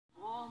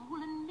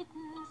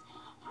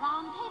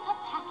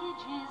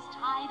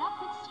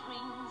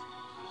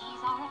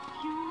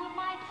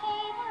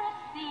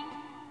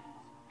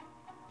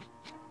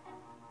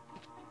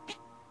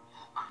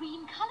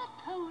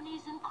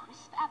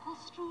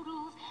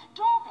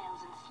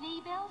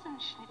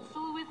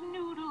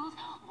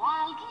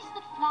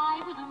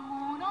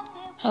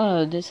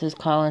Hello, this is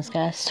Collins,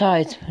 guys.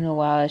 Sorry it's been a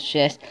while. It's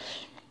just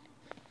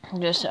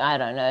I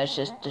don't know. It's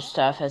just the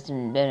stuff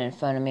hasn't been in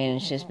front of me, and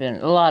it's just been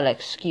a lot of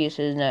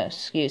excuses, no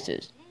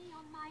excuses.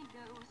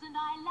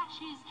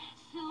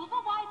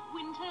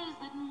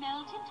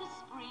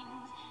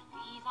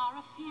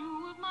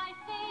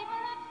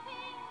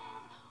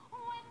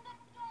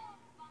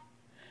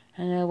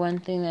 I know one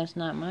thing that's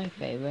not my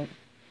favorite: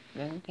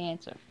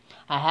 cancer.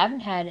 I haven't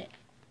had it,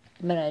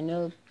 but I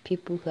know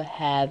people who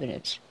have, and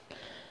it's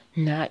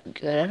not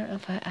good. I don't know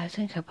if I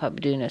think I probably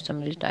do know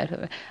somebody's died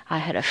of it. I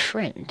had a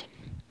friend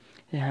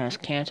who has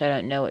cancer. I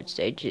don't know what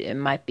stage. It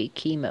might be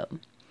chemo,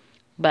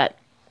 but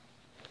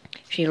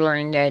she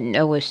learned that in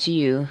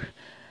OSU,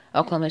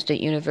 Oklahoma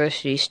State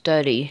University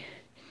study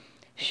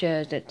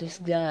shows that this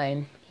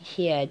guy,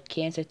 he had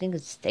cancer. I think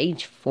it's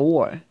stage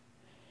 4.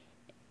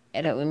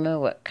 I don't remember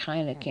what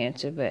kind of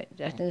cancer, but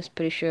I think it's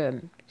pretty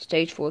sure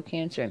stage 4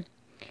 cancer.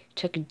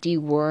 Took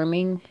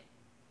deworming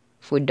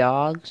for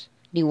dogs.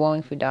 He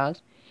walked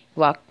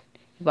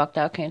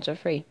out cancer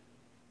free.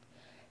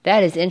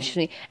 That is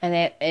interesting,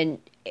 and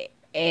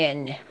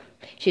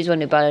she's the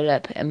one who brought it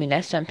up. I mean,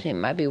 that's something that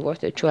might be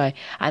worth a try.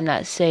 I'm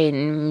not saying.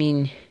 I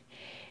mean,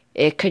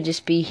 it could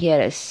just be he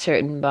had a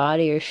certain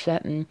body or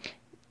something.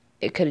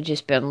 It could have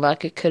just been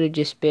luck. It could have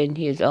just been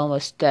he was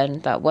almost done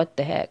and thought, what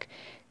the heck?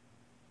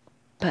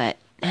 But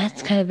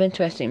that's kind of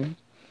interesting.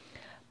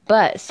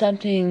 But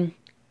something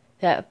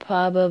that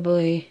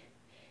probably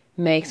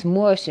makes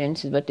more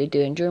sense is what they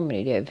do in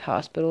Germany. They have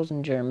hospitals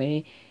in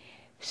Germany.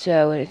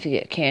 So if you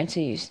get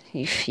cancer,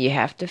 you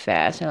have to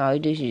fast, and all you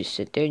do is you just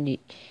sit there and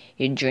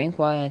you drink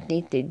water. I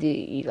think they do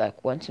eat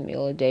like once a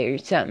meal a day or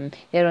something.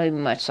 They don't eat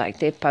much. Like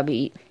they probably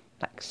eat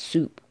like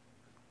soup,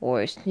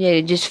 or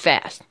they just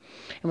fast.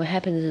 And what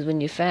happens is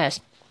when you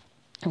fast,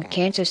 the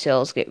cancer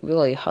cells get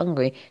really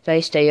hungry.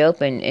 They stay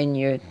open, and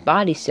your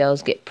body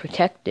cells get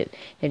protective.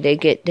 And they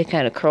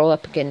kind of curl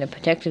up and get in a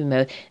protective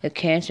mode. The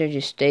cancer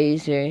just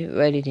stays there,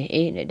 ready to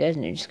eat, and it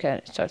doesn't. It just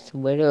kind of starts to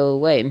wither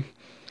away.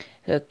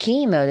 So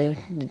chemo,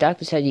 the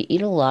doctor said you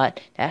eat a lot.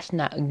 That's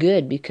not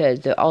good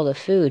because all the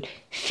food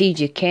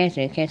feeds you cancer,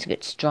 and cancer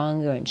gets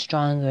stronger and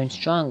stronger and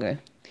stronger.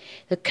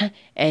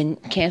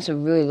 And cancer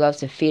really loves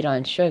to feed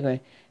on sugar.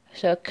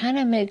 So it kind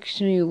of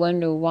makes me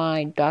wonder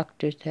why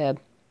doctors have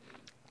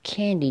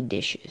candy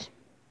dishes.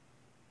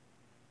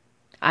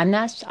 I'm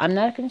not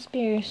a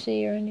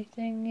conspiracy or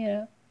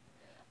anything,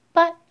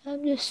 but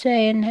I'm just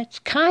saying that's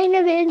kind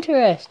of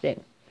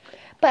interesting.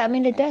 But I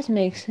mean, it does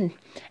make sense.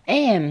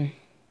 And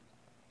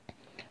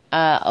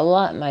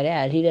my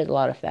dad, he does a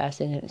lot of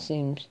fasting, and it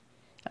seems,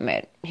 I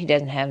mean, he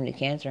doesn't have any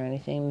cancer or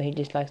anything, but he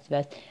just likes to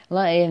fast.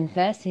 And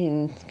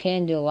fasting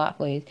can do a lot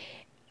for you.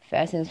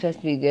 Fasting is supposed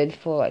to be good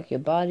for like your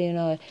body and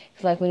all.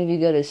 It's like whenever you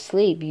go to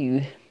sleep,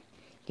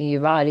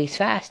 your body's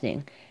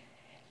fasting.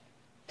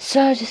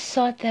 So I just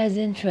thought that was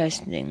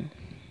interesting,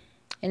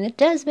 and it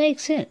does make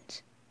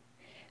sense.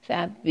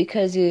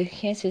 Because your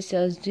cancer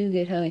cells do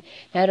get hungry.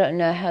 Now, I don't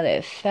know how they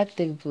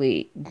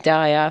effectively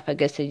die off. I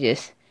guess they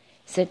just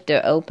sit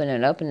there open,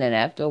 and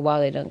after a while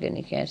they don't get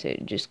any cancer.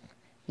 They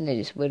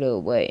just wither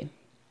away.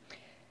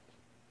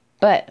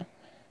 But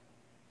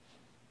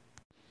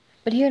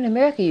here in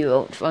America, you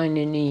won't find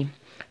any of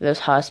those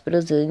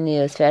hospitals, any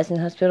of those fasting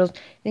hospitals. I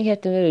think you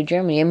have to go to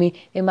Germany. I mean,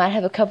 they might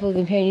have a couple of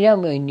them here. You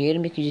don't really need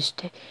them. You can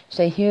just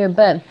stay here.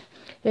 But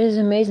it is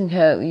amazing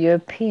how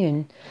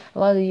a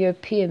lot of the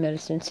European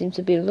medicine seems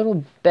to be a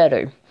little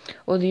better.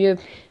 Or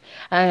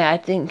I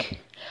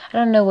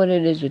don't know what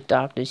it is with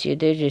doctors here.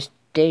 They just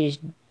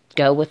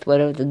go with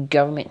whatever the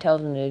government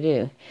tells them to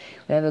do.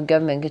 Whenever the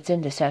government gets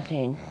into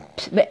something.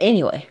 But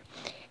anyway,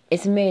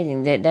 it's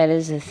amazing that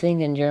is a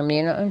thing in Germany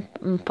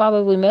and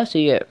probably most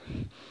of Europe.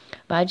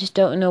 But I just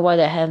don't know why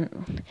that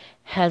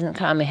hasn't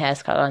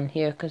caught on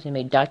here because they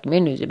made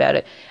documentaries about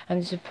it.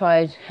 I'm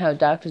surprised how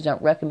doctors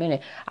don't recommend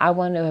it. I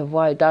wonder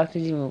why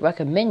doctors even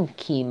recommend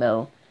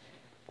chemo.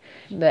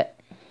 But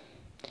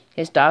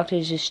his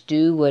doctors just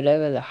do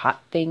whatever the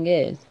hot thing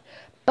is.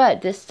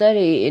 But this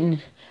study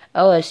in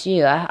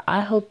OSU,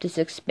 I hope this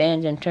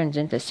expands and turns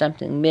into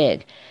something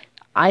big.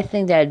 I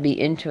think that'd be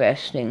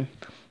interesting.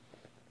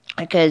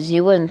 Because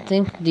you wouldn't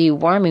think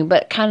deworming,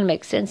 but it kind of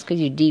makes sense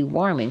because you're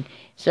deworming.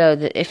 So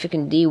that if you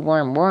can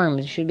deworm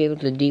worms, you should be able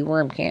to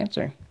deworm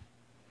cancer.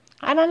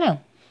 I don't know.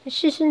 It's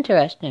just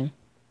interesting.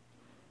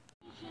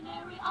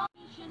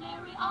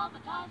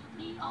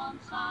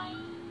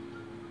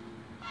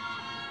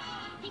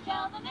 He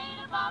tells the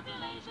native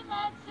population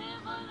that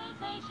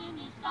civilization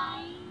is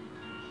dying.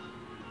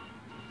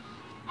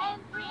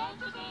 And 3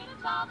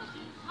 educated soldiers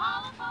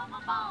holler from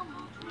a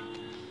bamboo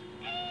tree.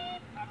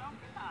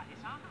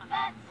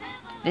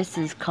 This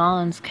is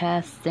Collins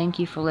Cast. Thank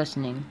you for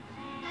listening.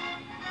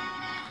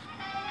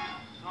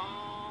 So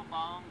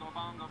bongo,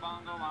 bongo,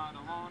 bongo, I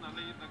don't wanna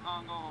leave the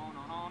Congo.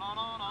 No, no, no,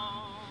 no, no.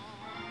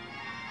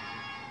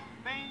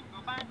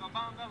 Bingo, bango,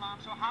 bongo, I'm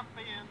so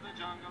happy in the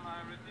jungle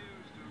I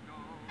refuse to go.